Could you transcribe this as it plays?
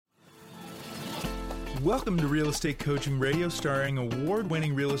Welcome to Real Estate Coaching Radio, starring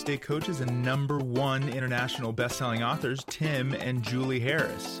award-winning real estate coaches and #1 international best-selling authors, Tim and Julie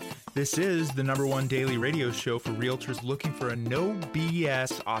Harris. This is the #1 daily radio show for realtors looking for a no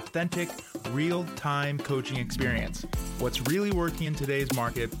BS, authentic, real-time coaching experience. What's really working in today's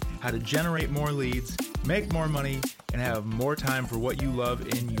market, how to generate more leads, make more money, and have more time for what you love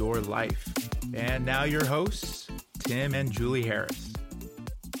in your life. And now your hosts, Tim and Julie Harris.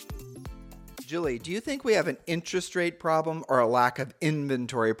 Julie, do you think we have an interest rate problem or a lack of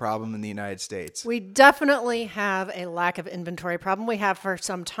inventory problem in the United States? We definitely have a lack of inventory problem. We have for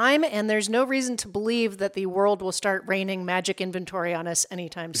some time, and there's no reason to believe that the world will start raining magic inventory on us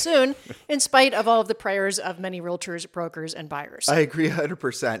anytime soon, in spite of all of the prayers of many realtors, brokers, and buyers. I agree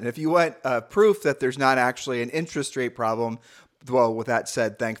 100%. And if you want proof that there's not actually an interest rate problem, well, with that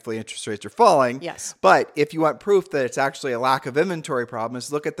said, thankfully, interest rates are falling. Yes. But if you want proof that it's actually a lack of inventory problem,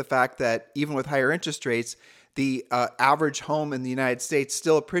 is look at the fact that even with higher interest rates, the average home in the United States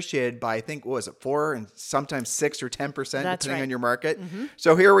still appreciated by, I think, what was it, 4 and sometimes 6 or 10%, That's depending right. on your market. Mm-hmm.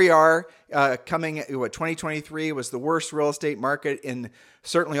 So here we are coming, 2023 was the worst real estate market in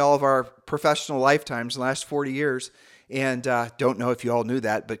certainly all of our professional lifetimes in the last 40 years. And don't know if you all knew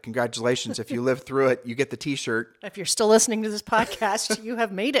that, but congratulations. If you lived through it, you get the T-shirt. If you're still listening to this podcast, you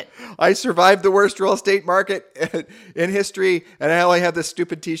have made it. I survived the worst real estate market in history, and I only have this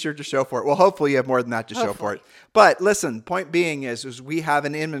stupid T-shirt to show for it. Well, hopefully you have more than that to show for it. But listen, point being is we have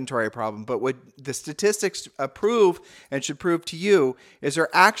an inventory problem. But what the statistics prove and should prove to you is there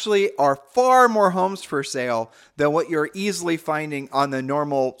actually are far more homes for sale than what you're easily finding on the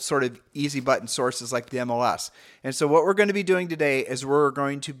normal sort of easy button sources like the MLS. And so what we're going to be doing today is we're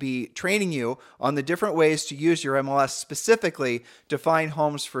going to be training you on the different ways to use your MLS specifically to find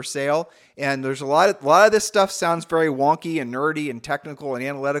homes for sale. And there's a lot of this stuff sounds very wonky and nerdy and technical and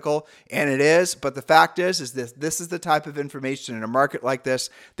analytical, and it is. But the fact is this is the type of information in a market like this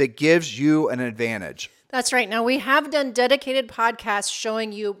that gives you an advantage. That's right. Now, we have done dedicated podcasts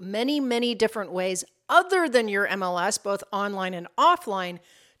showing you many, many different ways other than your MLS, both online and offline,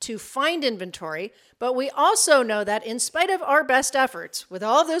 to find inventory. But we also know that in spite of our best efforts with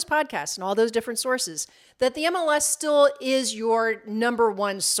all of those podcasts and all those different sources, that the MLS still is your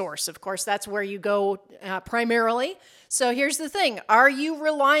 #1 source. Of course, that's where you go primarily. So here's the thing. Are you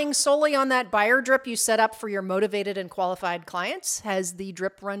relying solely on that buyer drip you set up for your motivated and qualified clients? Has the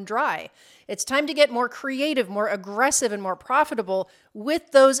drip run dry? It's time to get more creative, more aggressive, and more profitable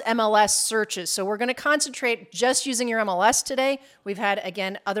with those MLS searches. So we're going to concentrate just using your MLS today. We've had,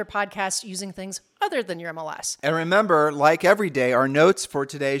 again, other podcasts using things other than your MLS. And remember, like every day, our notes for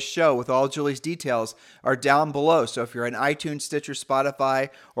today's show with all Julie's details are down below. So if you're on iTunes, Stitcher, Spotify,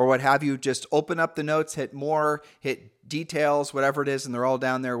 or what have you, just open up the notes, hit more, hit details, whatever it is, and they're all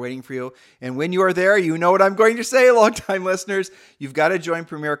down there waiting for you. And when you are there, you know what I'm going to say, longtime listeners. You've got to join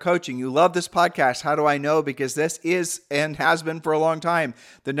Premier Coaching. You love this podcast. How do I know? Because this is and has been for a long time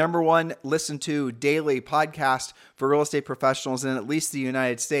the #1 listened to daily podcast for real estate professionals in at least the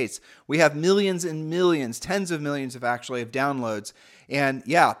United States. We have millions and millions, tens of millions of downloads. And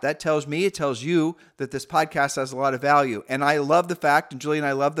yeah, that tells me, it tells you that this podcast has a lot of value. And I love the fact, and Julie and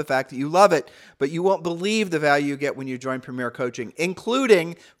I love the fact that you love it, but you won't believe the value you get when you join Premier Coaching,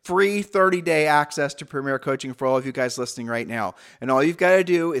 including free 30-day access to Premier Coaching for all of you guys listening right now. And all you've got to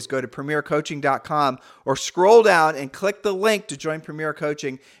do is go to premiercoaching.com or scroll down and click the link to join Premier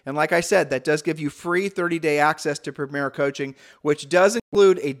Coaching. And like I said, that does give you free 30-day access to Premier Coaching, which does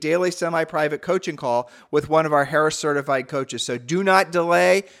include a daily semi-private coaching call with one of our Harris certified coaches. So do not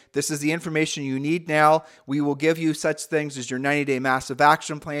delay. This is the information you need now. We will give you such things as your 90-day massive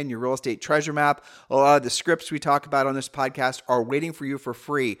action plan, your real estate treasure map. A lot of the scripts we talk about on this podcast are waiting for you for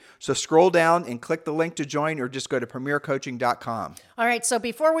free. So scroll down and click the link to join, or just go to premiercoaching.com. All right, so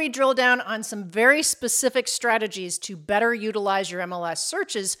before we drill down on some very specific strategies to better utilize your MLS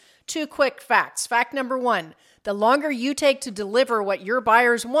searches, 2 quick facts. Fact #1, the longer you take to deliver what your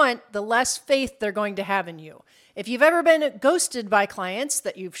buyers want, the less faith they're going to have in you. If you've ever been ghosted by clients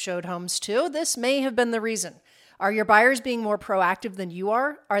that you've showed homes to, this may have been the reason. Are your buyers being more proactive than you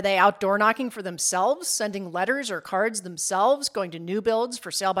are? Are they outdoor knocking for themselves, sending letters or cards themselves, going to new builds for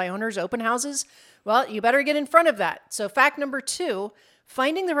sale by owners, open houses? Well, you better get in front of that. So fact #2,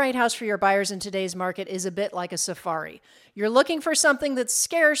 finding the right house for your buyers in today's market is a bit like a safari. You're looking for something that's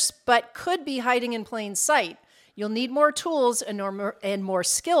scarce but could be hiding in plain sight. You'll need more tools and more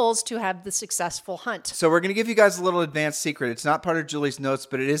skills to have the successful hunt. So we're going to give you guys a little advanced secret. It's not part of Julie's notes,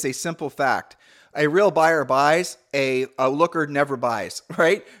 but it is a simple fact. a real buyer buys, a looker never buys,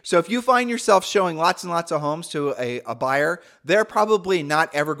 right? So if you find yourself showing lots and lots of homes to a buyer, they're probably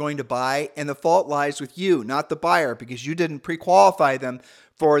not ever going to buy. And the fault lies with you, not the buyer, because you didn't pre-qualify them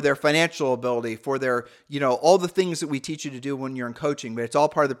for their financial ability, for their, all the things that we teach you to do when you're in coaching, but it's all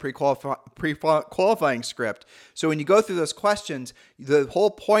part of the pre-qualifying script. So when you go through those questions, the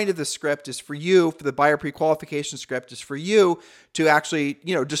whole point of the script is for you, for the buyer pre-qualification script is for you to actually,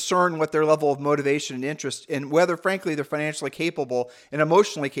 discern what their level of motivation and interest and whether, frankly, they're financially capable and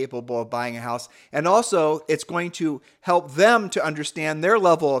emotionally capable of buying a house. And also, it's going to help them to understand their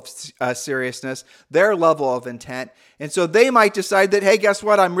level of seriousness, their level of intent. And so they might decide that, hey, guess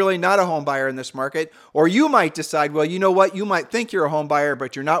what? I'm really not a home buyer in this market. Or you might decide, well, you know what? You might think you're a home buyer,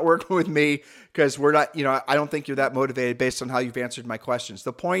 but you're not working with me because we're not, I don't think you're that motivated based on how you've answered my questions.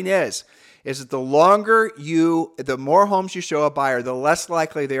 The point is that the more homes you show a buyer, the less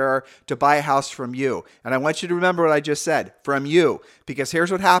likely they are to buy a house from you. And I want you to remember what I just said, from you, because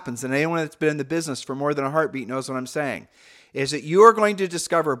here's what happens. And anyone that's been in the business for more than a heartbeat knows what I'm saying. Is that you are going to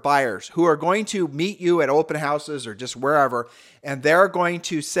discover buyers who are going to meet you at open houses or just wherever, and they're going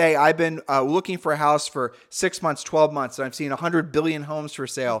to say, I've been looking for a house for 6 months, 12 months, and I've seen 100 billion homes for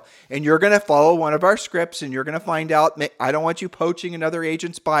sale. And you're going to follow one of our scripts, and you're going to find out, I don't want you poaching another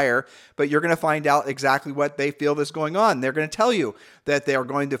agent's buyer, but you're going to find out exactly what they feel is going on. They're going to tell you that they're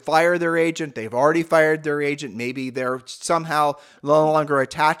going to fire their agent. They've already fired their agent. Maybe they're somehow no longer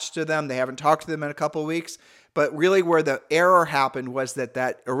attached to them. They haven't talked to them in a couple of weeks. But really where the error happened was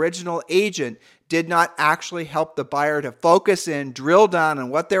that original agent did not actually help the buyer to focus in, drill down on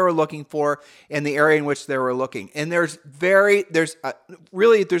what they were looking for in the area in which they were looking. And there's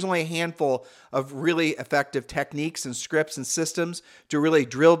only a handful of really effective techniques and scripts and systems to really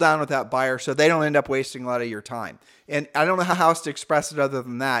drill down with that buyer so they don't end up wasting a lot of your time. And I don't know how else to express it other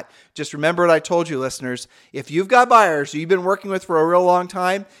than that. Just remember what I told you, listeners. If you've got buyers who you've been working with for a real long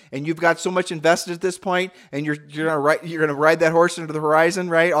time and you've got so much invested at this point and you're gonna ride that horse into the horizon,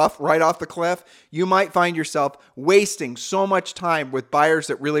 right off the cliff, you might find yourself wasting so much time with buyers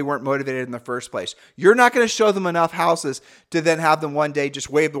that really weren't motivated in the first place. You're not going to show them enough houses to then have them one day just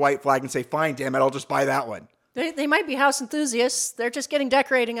wave the white flag and say, fine, damn it, I'll just buy that one. They might be house enthusiasts. They're just getting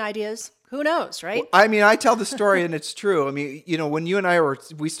decorating ideas. Who knows, right? Well, I mean, I tell the story and it's true. I mean, when you and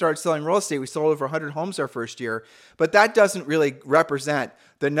we started selling real estate, we sold over 100 homes our first year, but that doesn't really represent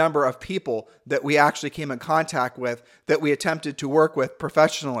the number of people that we actually came in contact with that we attempted to work with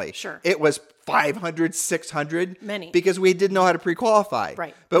professionally. Sure. It was 500, 600. Many. Because we didn't know how to pre-qualify.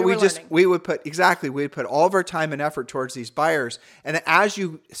 Right. But we would put all of our time and effort towards these buyers. And as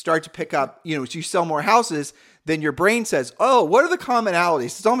you start to pick up, as you sell more houses, then your brain says, oh, what are the commonalities?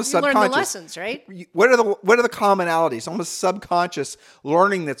 It's almost subconscious. You learn the lessons, right? What are the commonalities? Almost subconscious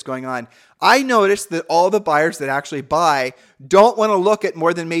learning that's going on. I noticed that all the buyers that actually buy don't want to look at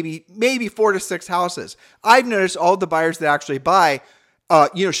more than maybe 4 to 6 houses. I've noticed all the buyers that actually buy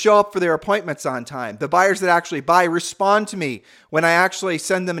show up for their appointments on time. The buyers that actually buy respond to me when I actually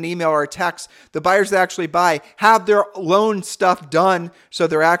send them an email or a text. The buyers that actually buy have their loan stuff done so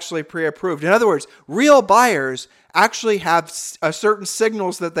they're actually pre-approved. In other words, real buyers actually have certain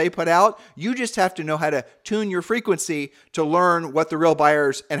signals that they put out. You just have to know how to tune your frequency to learn what the real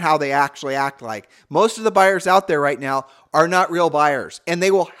buyers and how they actually act like. Most of the buyers out there right now are not real buyers, and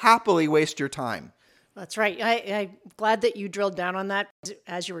they will happily waste your time. That's right. I'm glad that you drilled down on that.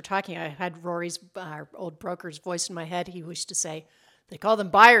 As you were talking, I had Rory's, our old broker's voice in my head. He used to say, they call them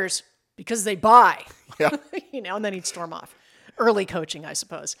buyers because they buy. Yeah. And then he'd storm off. Early coaching, I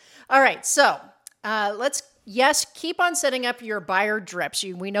suppose. All right. So let's keep on setting up your buyer drips.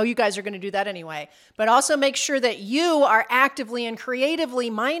 We know you guys are going to do that anyway, but also make sure that you are actively and creatively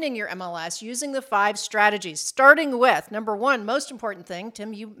mining your MLS using the 5 strategies, starting with number 1, most important thing.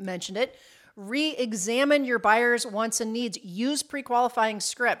 Tim, you mentioned it. Re-examine your buyers' wants and needs. Use pre-qualifying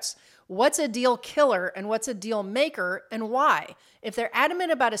scripts. What's a deal killer and what's a deal maker and why? If they're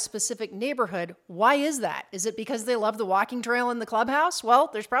adamant about a specific neighborhood, why is that? Is it because they love the walking trail in the clubhouse? Well,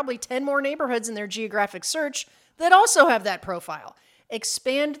 there's probably 10 more neighborhoods in their geographic search that also have that profile.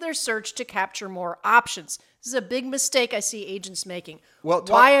 Expand their search to capture more options. This is a big mistake I see agents making. Well,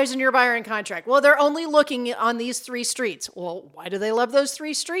 why isn't your buyer in contract? Well, they're only looking on these 3 streets. Well, why do they love those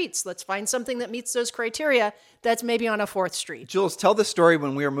 3 streets? Let's find something that meets those criteria that's maybe on a 4th street. Jules, tell the story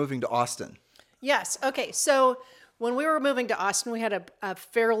when we were moving to Austin. Yes. Okay. So when we were moving to Austin, we had a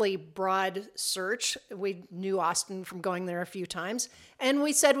fairly broad search. We knew Austin from going there a few times. And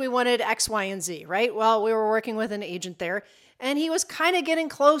we said we wanted X, Y, and Z, right? Well, we were working with an agent there. and he was kind of getting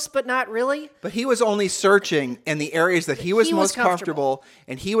close, but not really. But he was only searching in the areas that he was He was most comfortable,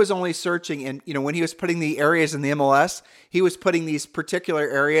 and he was only searching in, when he was putting the areas in the MLS, he was putting these particular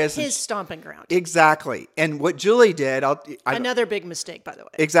areas. His stomping ground. Exactly. And what Julie did, Another big mistake, by the way.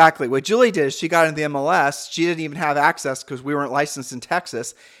 Exactly. What Julie did is she got into the MLS. She didn't even have access because we weren't licensed in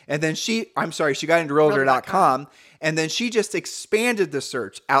Texas. And then she got into Realtor.com. And then she just expanded the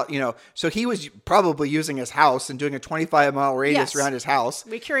search out, so he was probably using his house and doing a 25-mile radius around his house.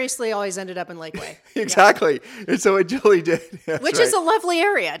 We curiously always ended up in Lakeway. Exactly. Yeah. And so what Julie did, which is a lovely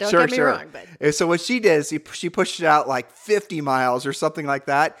area, don't get me wrong. But. And so what she did is she pushed it out like 50 miles or something like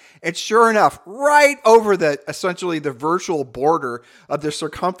that. And sure enough, right over essentially the virtual border of the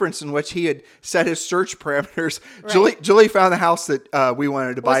circumference in which he had set his search parameters, right. Julie found the house that we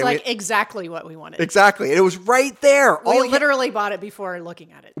wanted to buy. It was like exactly what we wanted. Exactly. And it was right there. We literally bought it before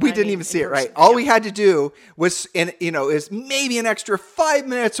looking at it. We didn't even see it, right? All we had to do was, is maybe an extra 5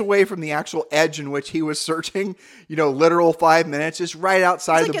 minutes away from the actual edge in which he was searching, literal 5 minutes, just right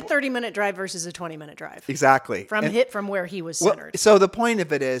outside. It's like a 30-minute drive versus a 20-minute drive. Exactly. From where he was centered. So the point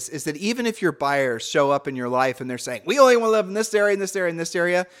of it is that even if your buyers show up in your life and they're saying, we only want to live in this area, in this area, in this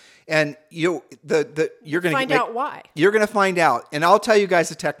area, and you're going to find out why. You're going to find out. And I'll tell you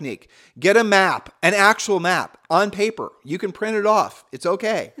guys a technique. Get a map, an actual map on paper. You can print it off. It's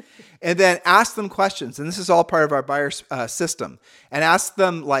okay. And then ask them questions. And this is all part of our buyer system. And ask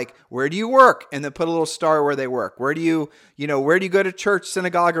them like, where do you work? And then put a little star where they work. Where do you go to church,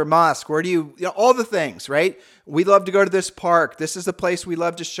 synagogue, or mosque? Where do you all the things, right? We love to go to this park. This is the place we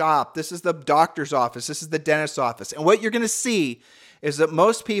love to shop. This is the doctor's office. This is the dentist's office. And what you're going to see is that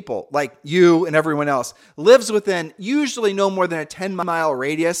most people, like you and everyone else, lives within usually no more than a 10-mile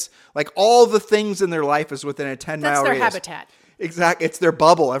radius. Like all the things in their life is within a 10-mile radius. That's their habitat. Exactly. It's their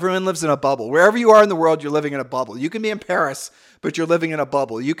bubble. Everyone lives in a bubble. Wherever you are in the world, you're living in a bubble. You can be in Paris, but you're living in a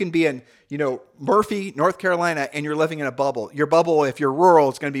bubble. You can be in, Murphy, North Carolina, and you're living in a bubble. Your bubble, if you're rural,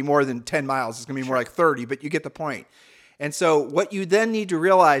 it's going to be more than 10 miles. It's going to be more like 30, but you get the point. And so what you then need to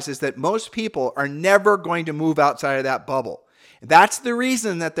realize is that most people are never going to move outside of that bubble. That's the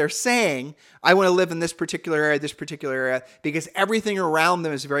reason that they're saying, I want to live in this particular area, because everything around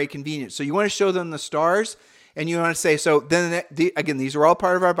them is very convenient. So you want to show them the stars, and you want to say, so then again, these are all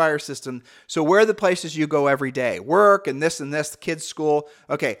part of our buyer system. So where are the places you go every day? Work and this, kids' school.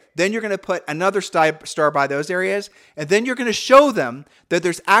 Okay, then you're going to put another star by those areas, and then you're going to show them that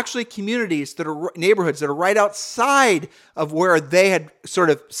there's actually communities that are neighborhoods that are right outside of where they had sort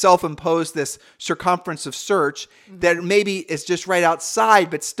of self-imposed this circumference of search that maybe is just right outside,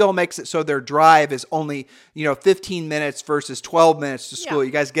 but still makes it so their drive is only, 15 minutes versus 12 minutes to school.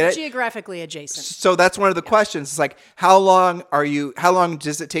 You guys get it? Geographically adjacent. So that's one of the questions. It's like, how long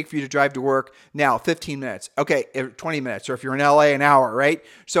does it take for you to drive to work now? 15 minutes. Okay. 20 minutes. Or if you're in LA, an hour, right?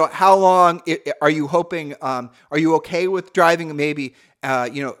 So how long are you hoping, are you okay with driving maybe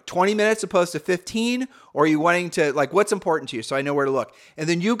 20 minutes opposed to 15? Or are you wanting to, what's important to you? So I know where to look. And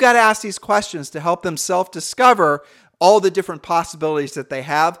then you've got to ask these questions to help them self-discover all the different possibilities that they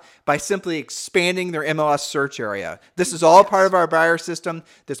have by simply expanding their MLS search area. This is all part of our buyer system.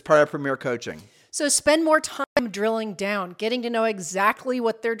 That's part of Premier Coaching. So spend more time drilling down, getting to know exactly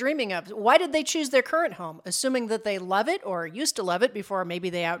what they're dreaming of. Why did they choose their current home? Assuming that they love it or used to love it before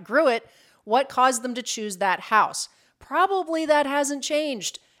maybe they outgrew it, what caused them to choose that house? Probably that hasn't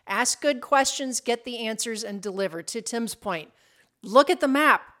changed. Ask good questions, get the answers, and deliver. To Tim's point, look at the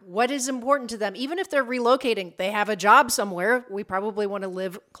map. What is important to them? Even if they're relocating, they have a job somewhere. We probably want to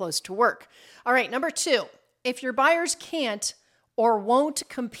live close to work. All right, number 2, if your buyers can't or won't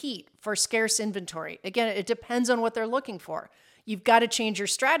compete for scarce inventory, again, it depends on what they're looking for. You've got to change your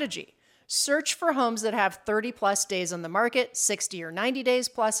strategy. Search for homes that have 30 plus days on the market, 60 or 90 days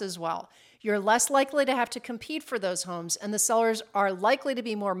plus as well. You're less likely to have to compete for those homes, and the sellers are likely to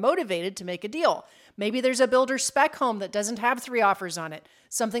be more motivated to make a deal. Maybe there's a builder spec home that doesn't have 3 offers on it,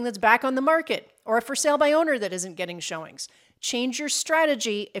 something that's back on the market, or a for sale by owner that isn't getting showings. Change your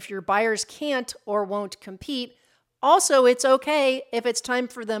strategy if your buyers can't or won't compete. Also, it's okay if it's time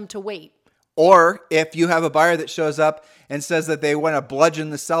for them to wait. Or if you have a buyer that shows up and says that they want to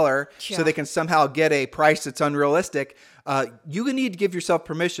bludgeon the seller so they can somehow get a price that's unrealistic, you need to give yourself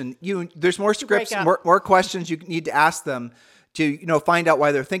permission. There's more scripts, more questions you need to ask them to find out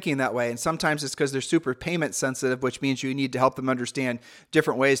why they're thinking that way. And sometimes it's because they're super payment sensitive, which means you need to help them understand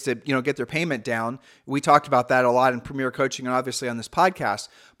different ways to get their payment down. We talked about that a lot in Premier Coaching and obviously on this podcast.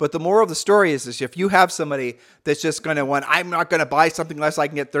 But the moral of the story is if you have somebody that's just going to I'm not going to buy something unless I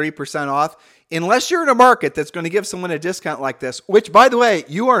can get 30% off, unless you're in a market that's going to give someone a discount like this, which, by the way,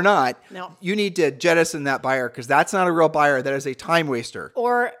 you are not. No. You need to jettison that buyer because that's not a real buyer. That is a time waster.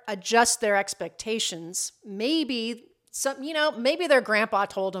 Or adjust their expectations. Maybe maybe their grandpa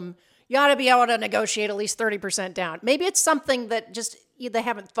told them, you ought to be able to negotiate at least 30% down. Maybe it's something that just they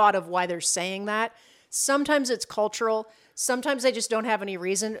haven't thought of why they're saying that. Sometimes it's cultural. Sometimes they just don't have any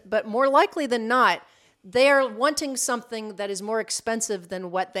reason. But more likely than not, they are wanting something that is more expensive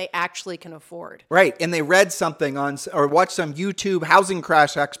than what they actually can afford. Right. And they read something on or watched some YouTube housing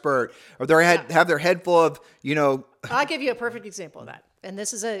crash expert, or they have their head full of, I'll give you a perfect example of that. And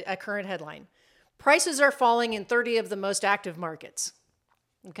this is a current headline. Prices are falling in 30 of the most active markets.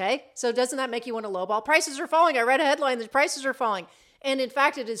 Okay? So doesn't that make you want to lowball? Prices are falling. I read a headline that prices are falling. And in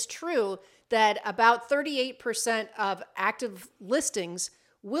fact, it is true that about 38% of active listings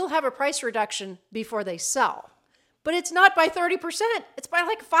will have a price reduction before they sell. But it's not by 30%. It's by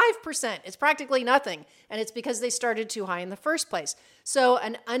like 5%. It's practically nothing. And it's because they started too high in the first place. So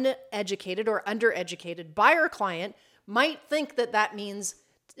an uneducated or undereducated buyer client might think that that means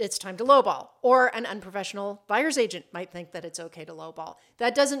it's time to lowball, or an unprofessional buyer's agent might think that it's okay to lowball.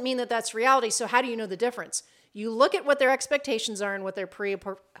 That doesn't mean that that's reality. So how do you know the difference? You look at what their expectations are and what they're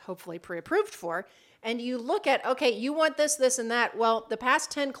hopefully pre-approved for, and you look at, okay, you want this, this, and that. Well, the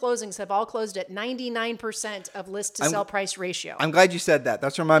past 10 closings have all closed at 99% of list to sell price ratio. I'm glad you said that.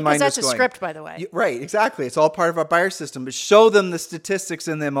 That's where my mind is going. Because that's a script, by the way. Right, exactly. It's all part of our buyer system. But show them the statistics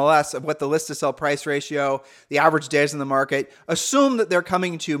in the MLS of what the list to sell price ratio, the average days in the market. Assume that they're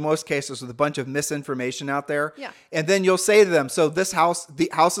coming to most cases with a bunch of misinformation out there. Yeah. And then you'll say to them, so this house,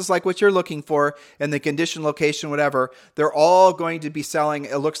 the house is like what you're looking for, and the condition, location, whatever, they're all going to be selling,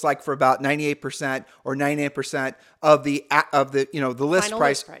 it looks like, for about 98% or 98% of the the list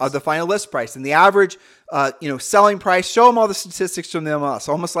price of the final list price, and the average selling price. Show them all the statistics from the MLS,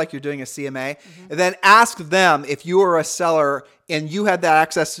 almost like you're doing a CMA, and then ask them, if you were a seller and you had that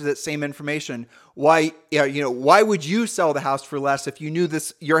access to that same information, why would you sell the house for less if you knew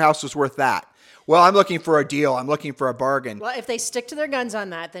your house was worth that? Well, I'm looking for a deal. I'm looking for a bargain. Well, if they stick to their guns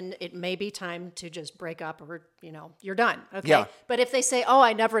on that, then it may be time to just break up, or, you're done. Okay. Yeah. But if they say, oh,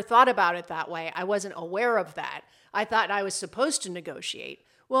 I never thought about it that way, I wasn't aware of that, I thought I was supposed to negotiate.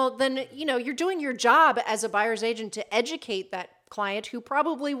 Well, then, you're doing your job as a buyer's agent to educate that client who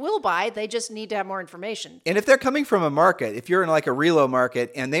probably will buy. They just need to have more information. And if they're coming from a market, if you're in like a relo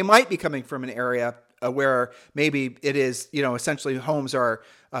market, and they might be coming from an area where maybe it is, essentially homes are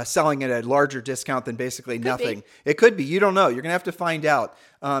selling at a larger discount than basically nothing. It could be. You don't know. You're going to have to find out.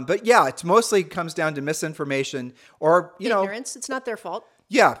 But yeah, it's mostly comes down to misinformation or, ignorance. It's not their fault.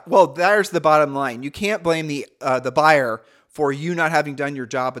 Yeah. Well, there's the bottom line. You can't blame the buyer for you not having done your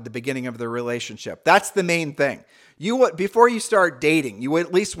job at the beginning of the relationship. That's the main thing. Before you start dating, you would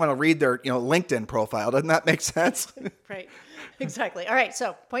at least want to read their, LinkedIn profile. Doesn't that make sense? Right. Exactly. All right.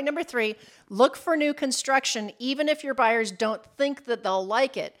 So point number 3, look for new construction, even if your buyers don't think that they'll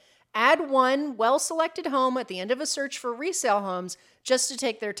like it. Add one well-selected home at the end of a search for resale homes just to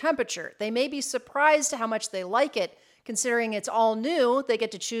take their temperature. They may be surprised how much they like it. Considering it's all new, they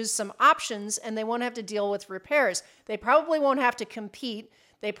get to choose some options and they won't have to deal with repairs. They probably won't have to compete.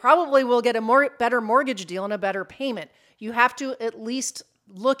 They probably will get a better mortgage deal and a better payment. You have to at least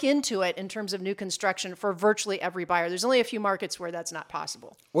look into it in terms of new construction for virtually every buyer. There's only a few markets where that's not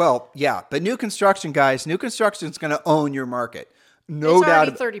possible. Well, yeah, but new construction, guys, new construction is going to own your market. No it's doubt.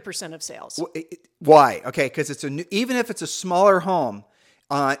 It's already 30% of sales. Why? Okay, because even if it's a smaller home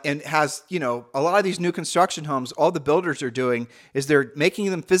and has, a lot of these new construction homes, all the builders are doing is they're making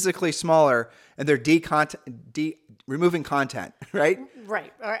them physically smaller and they're removing content, right?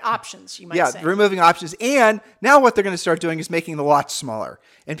 Right. Or options, you might say. Yeah, removing options. And now what they're going to start doing is making the lots smaller.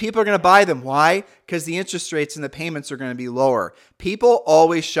 And people are going to buy them. Why? Because the interest rates and the payments are going to be lower. People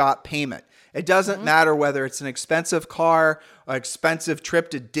always shop payment. It doesn't matter whether it's an expensive car, an expensive trip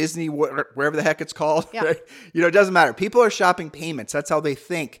to Disney, wherever the heck it's called. Yeah. Right? It doesn't matter. People are shopping payments. That's how they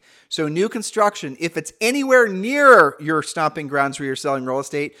think. So new construction, if it's anywhere near your stomping grounds where you're selling real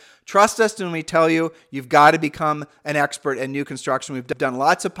estate, trust us when we tell you, you've got to become an expert in new construction. We've done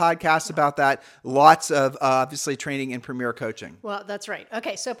lots of podcasts about that, lots of obviously training in Premier Coaching. Well, that's right.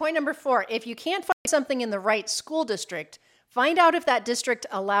 Okay, so point number 4, if you can't find something in the right school district, find out if that district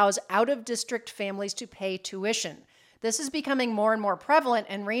allows out-of-district families to pay tuition. This is becoming more and more prevalent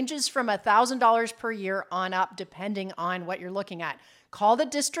and ranges from $1,000 per year on up, depending on what you're looking at. Call the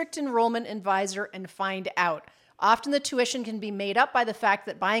district enrollment advisor and find out. Often the tuition can be made up by the fact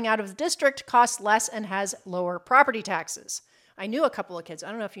that buying out of the district costs less and has lower property taxes. I knew a couple of kids, I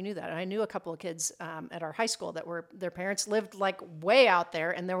don't know if you knew that, I knew a couple of kids at our high school that their parents lived like way out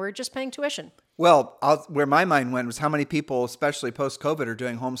there and they were just paying tuition. Well, where my mind went was how many people, especially post-COVID, are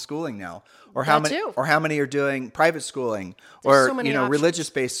doing homeschooling now, or how many are doing private schooling, There's or so many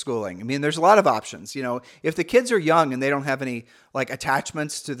religious-based schooling. I mean, there's a lot of options. If the kids are young and they don't have any like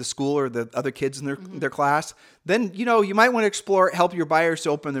attachments to the school or the other kids in their class, then you might want to help your buyers to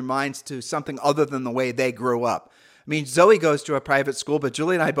open their minds to something other than the way they grew up. I mean, Zoe goes to a private school, but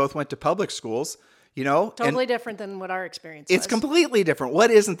Julie and I both went to public schools. Totally different than what our experience was. It's completely different. What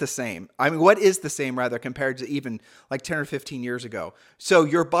isn't the same? I mean, what is the same rather compared to even like 10 or 15 years ago? So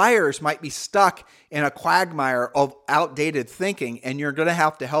your buyers might be stuck in a quagmire of outdated thinking, and you're going to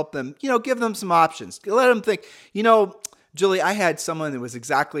have to help them, give them some options. Let them think, Julie, I had someone that was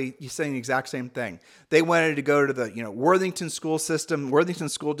saying the exact same thing. They wanted to go to the, Worthington school system, Worthington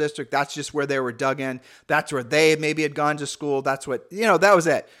school district. That's just where they were dug in. That's where they maybe had gone to school. That's what, that was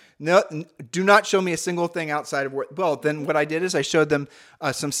it. No, do not show me a single thing outside of then what I did is I showed them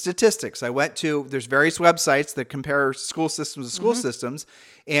some statistics. I went to, there's various websites that compare school systems to school systems.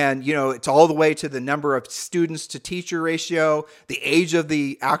 And, it's all the way to the number of students to teacher ratio, the age of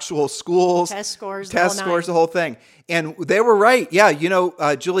the actual schools, test scores, the whole thing. And they were right. Yeah.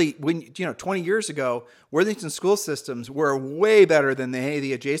 Julie, 20 years ago, Worthington school systems were way better than any of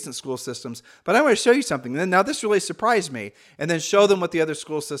the adjacent school systems. But I want to show you something. Now this really surprised me. And then show them what the other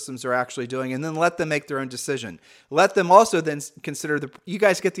school systems are actually doing, and then let them make their own decision. Let them also then consider you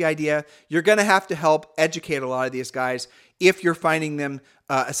guys get the idea. You're going to have to help educate a lot of these guys if you're finding them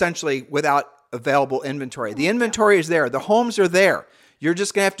essentially without available inventory. The inventory is there. The homes are there. You're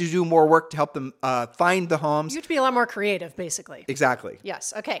just going to have to do more work to help them find the homes. You have to be a lot more creative, basically. Exactly.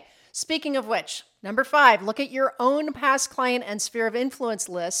 Yes. Okay. Speaking of which, number 5, look at your own past client and sphere of influence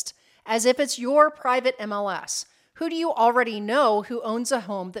list as if it's your private MLS. Who do you already know who owns a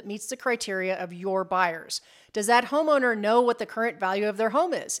home that meets the criteria of your buyers? Does that homeowner know what the current value of their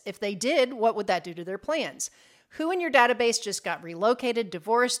home is? If they did, what would that do to their plans? Who in your database just got relocated,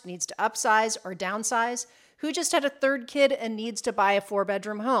 divorced, needs to upsize or downsize? Who just had a third kid and needs to buy a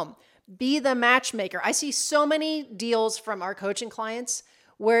 4-bedroom home? Be the matchmaker. I see so many deals from our coaching clients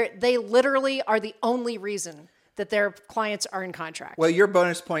where they literally are the only reason that their clients are in contract. Well, your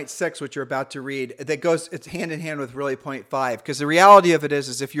bonus point 6, which you're about to read, it's hand in hand with really point 5. Because the reality of it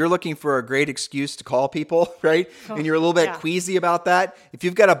is if you're looking for a great excuse to call people, right? And you're a little bit queasy about that. If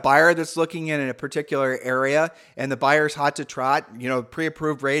you've got a buyer that's looking in a particular area and the buyer's hot to trot,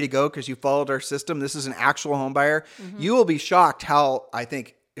 pre-approved, ready to go because you followed our system, this is an actual home buyer, you will be shocked how, I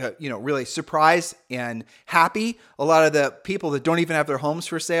think, really surprised and happy a lot of the people that don't even have their homes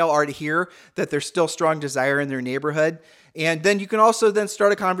for sale are to hear that there's still strong desire in their neighborhood. And then you can also then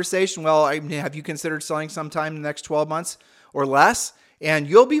start a conversation. Well, have you considered selling sometime in the next 12 months or less? And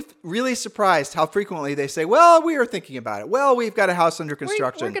you'll be really surprised how frequently they say, well, we are thinking about it. Well, we've got a house under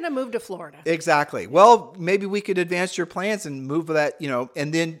construction. We're going to move to Florida. Exactly. Well, maybe we could advance your plans and move that,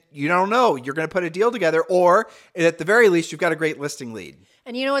 and then you don't know. You're going to put a deal together, or at the very least, you've got a great listing lead.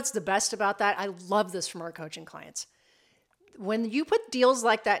 And you know what's the best about that? I love this from our coaching clients. When you put deals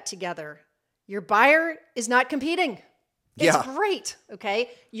like that together, your buyer is not competing. It's great, okay?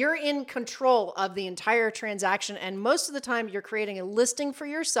 You're in control of the entire transaction, and most of the time you're creating a listing for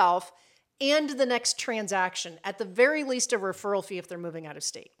yourself and the next transaction, at the very least a referral fee if they're moving out of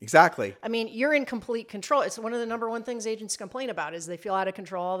state. Exactly. I mean, you're in complete control. It's one of the number one things agents complain about is they feel out of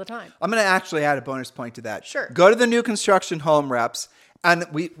control all the time. I'm going to actually add a bonus point to that. Sure. Go to the new construction home reps. And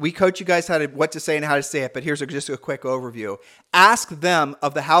we coach you guys what to say and how to say it, but here's just a quick overview. Ask them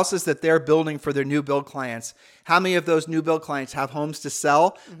of the houses that they're building for their new build clients, how many of those new build clients have homes to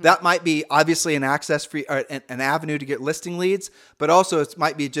sell? Mm-hmm. That might be obviously an avenue to get listing leads, but also it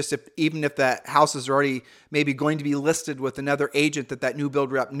might be just even if that house is already maybe going to be listed with another agent that new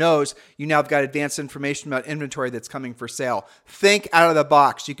build rep knows, you now have got advanced information about inventory that's coming for sale. Think out of the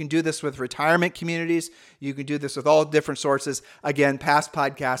box. You can do this with retirement communities. You can do this with all different sources. Again, past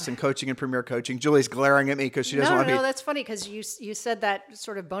podcasts and coaching and premier coaching. Julie's glaring at me because she doesn't want to be. No, that's funny because you said that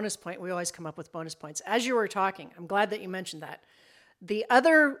sort of bonus point. We always come up with bonus points. As you were talking, I'm glad that you mentioned that. The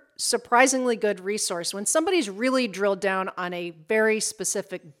other surprisingly good resource, when somebody's really drilled down on a very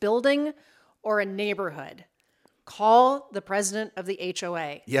specific building or a neighborhood, call the president of the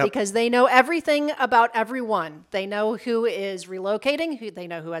HOA because they know everything about everyone. They know who is relocating, they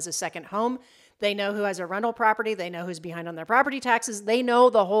know who has a second home. They know who has a rental property. They know who's behind on their property taxes. They know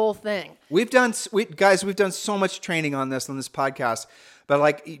the whole thing. We've done so much training on this podcast. But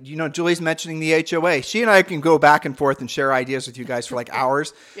like, Julie's mentioning the HOA. She and I can go back and forth and share ideas with you guys for like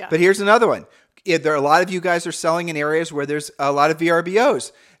hours. Yeah. But here's another one. There are a lot of you guys are selling in areas where there's a lot of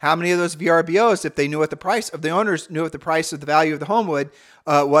VRBOs. How many of those VRBOs, if they knew what the price of the owners knew what the price of the value of the home would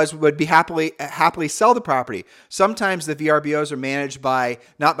be happily sell the property? Sometimes the VRBOs are managed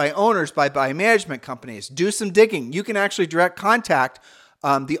not by owners, by management companies. Do some digging. You can actually direct contact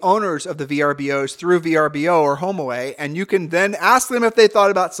the owners of the VRBOs through VRBO or HomeAway, and you can then ask them if they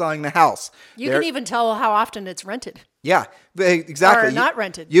thought about selling the house. You can even tell how often it's rented. Yeah, exactly. Or not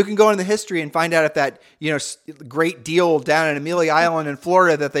rented. You can go into the history and find out if that, great deal down in Amelia Island in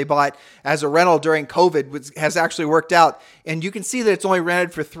Florida that they bought as a rental during COVID has actually worked out. And you can see that it's only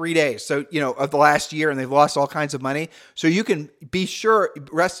rented for 3 days. So, of the last year, and they've lost all kinds of money. So you can be sure,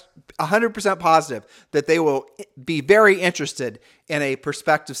 rest 100% positive that they will be very interested in a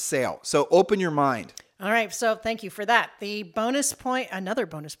prospective sale. So open your mind. All right. So thank you for that. Another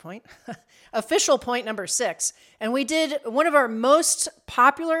bonus point, official point number 6. And we did one of our most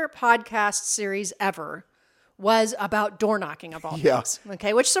popular podcast series ever was about door knocking of all things.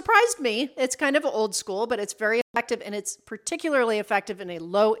 Okay. Which surprised me. It's kind of old school, but it's very effective, and it's particularly effective in a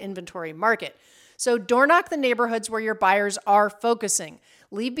low inventory market. So door knock the neighborhoods where your buyers are focusing.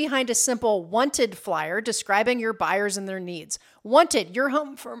 Leave behind a simple wanted flyer describing your buyers and their needs. Wanted your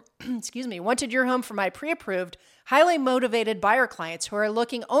home for my pre-approved, highly motivated buyer clients who are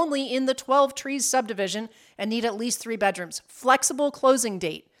looking only in the 12 Trees subdivision and need at least 3 bedrooms. Flexible closing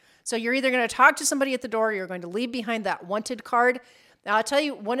date. So you're either going to talk to somebody at the door or you're going to leave behind that wanted card. Now, I'll tell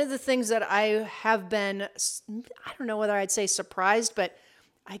you, one of the things that I have been, I don't know whether I'd say surprised, but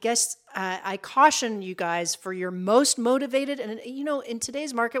I guess I caution you guys for your most motivated. And, in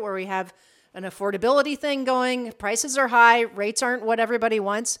today's market where we have an affordability thing going, prices are high, rates aren't what everybody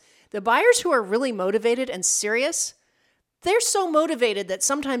wants. The buyers who are really motivated and serious, they're so motivated that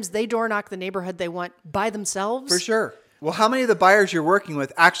sometimes they door knock the neighborhood they want by themselves. For sure. Well, how many of the buyers you're working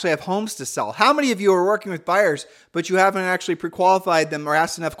with actually have homes to sell? How many of you are working with buyers, but you haven't actually pre-qualified them or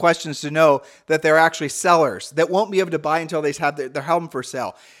asked enough questions to know that they're actually sellers that won't be able to buy until they have their home for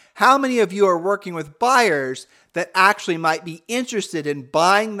sale? How many of you are working with buyers that actually might be interested in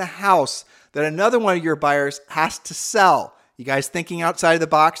buying the house that another one of your buyers has to sell? You guys thinking outside of the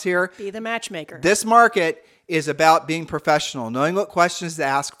box here? Be the matchmaker. This market is about being professional, knowing what questions to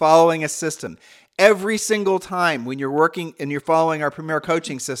ask, following a system. Every single time when you're working and you're following our Premier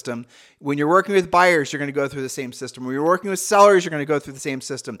Coaching system, when you're working with buyers, you're going to go through the same system. When you're working with sellers, you're going to go through the same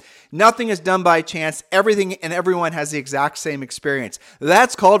system. Nothing is done by chance. Everything and everyone has the exact same experience.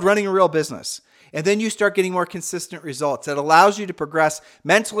 That's called running a real business. And then you start getting more consistent results. That allows you to progress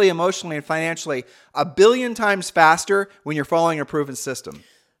mentally, emotionally, and financially 1 billion times faster when you're following a proven system.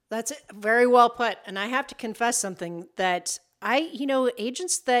 That's very well put. And I have to confess something that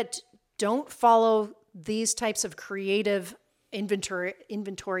agents that don't follow these types of creative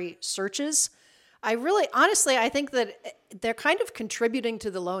inventory searches, I think that they're kind of contributing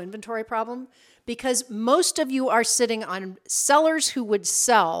to the low inventory problem, because most of you are sitting on sellers who would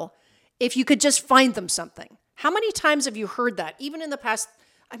sell if you could just find them something. How many times have you heard that? Even in the past,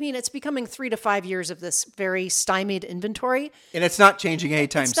 it's becoming 3 to 5 years of this very stymied inventory. And it's not changing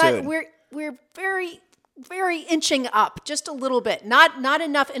anytime soon. We're very, very inching up just a little bit, not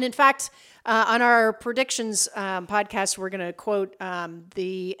enough. And in fact, on our predictions podcast, we're going to quote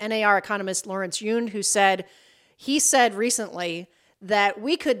the NAR economist Lawrence Yun, who said recently that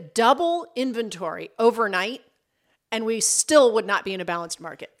we could double inventory overnight and we still would not be in a balanced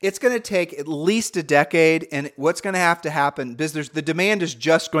market. It's going to take at least a decade, and what's going to have to happen, because the demand is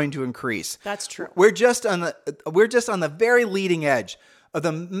just going to increase. That's true. We're just on the very leading edge of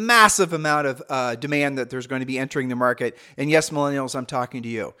the massive amount of demand that there's going to be entering the market. And yes, millennials, I'm talking to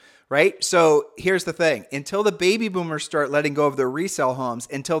you, right? So here's the thing. Until the baby boomers start letting go of their resale homes,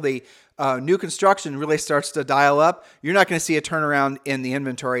 until the new construction really starts to dial up, you're not going to see a turnaround in the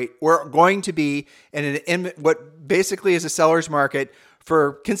inventory. We're going to be in what basically is a seller's market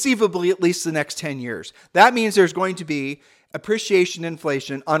for conceivably at least the next 10 years. That means there's going to be appreciation,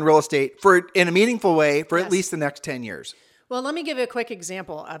 inflation on real estate in a meaningful way for at least the next 10 years. Well, let me give you a quick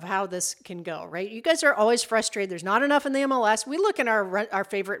example of how this can go, right? You guys are always frustrated. There's not enough in the MLS. We look in our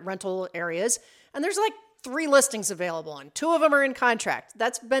favorite rental areas, and there's like 3 listings available, and 2 of them are in contract.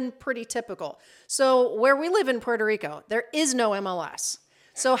 That's been pretty typical. So where we live in Puerto Rico, there is no MLS.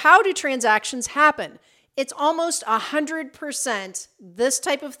 So how do transactions happen? It's almost 100% this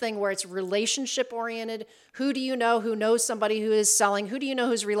type of thing where it's relationship oriented. Who do you know who knows somebody who is selling? Who do you know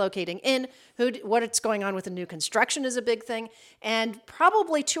who's relocating in? What's going on with the new construction is a big thing. And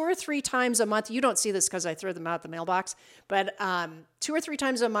probably 2 or 3 times a month, you don't see this because I throw them out the mailbox, but 2 or 3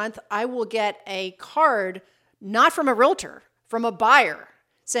 times a month, I will get a card, not from a realtor, from a buyer,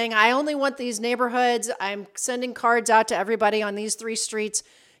 saying, I only want these neighborhoods. I'm sending cards out to everybody on these 3 streets.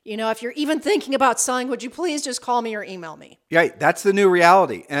 You know, if you're even thinking about selling, would you please just call me or email me? Yeah, that's the new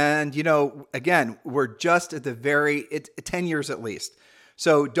reality. And, you know, again, we're just at the 10 years at least.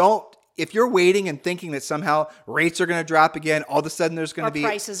 So if you're waiting and thinking that somehow rates are going to drop again, all of a sudden there's going to be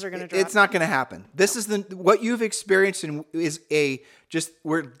prices are going to drop. It's not going to happen. This is what you've experienced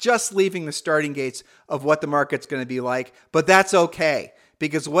we're just leaving the starting gates of what the market's going to be like, but that's okay.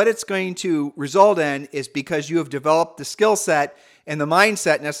 Because what it's going to result in is because you have developed the skill set and the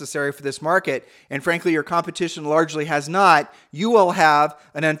mindset necessary for this market, and frankly, your competition largely has not, you will have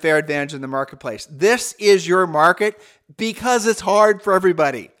an unfair advantage in the marketplace. This is your market because it's hard for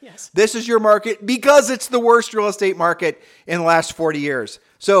everybody. Yes. This is your market because it's the worst real estate market in the last 40 years.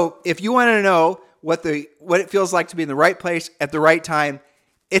 So if you want to know what it feels like to be in the right place at the right time,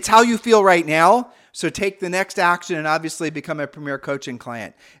 it's how you feel right now. So take the next action and obviously become a Premier Coaching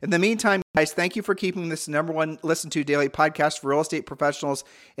client. In the meantime, guys, thank you for keeping this #1 listened to daily podcast for real estate professionals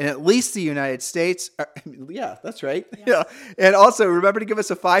in at least the United States. Yeah, that's right. Yeah. And also remember to give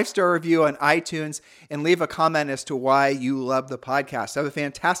us a 5-star review on iTunes and leave a comment as to why you love the podcast. Have a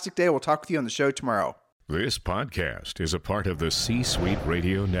fantastic day. We'll talk with you on the show tomorrow. This podcast is a part of the C-Suite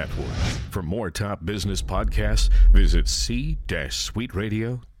Radio Network. For more top business podcasts, visit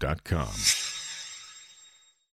c-suiteradio.com.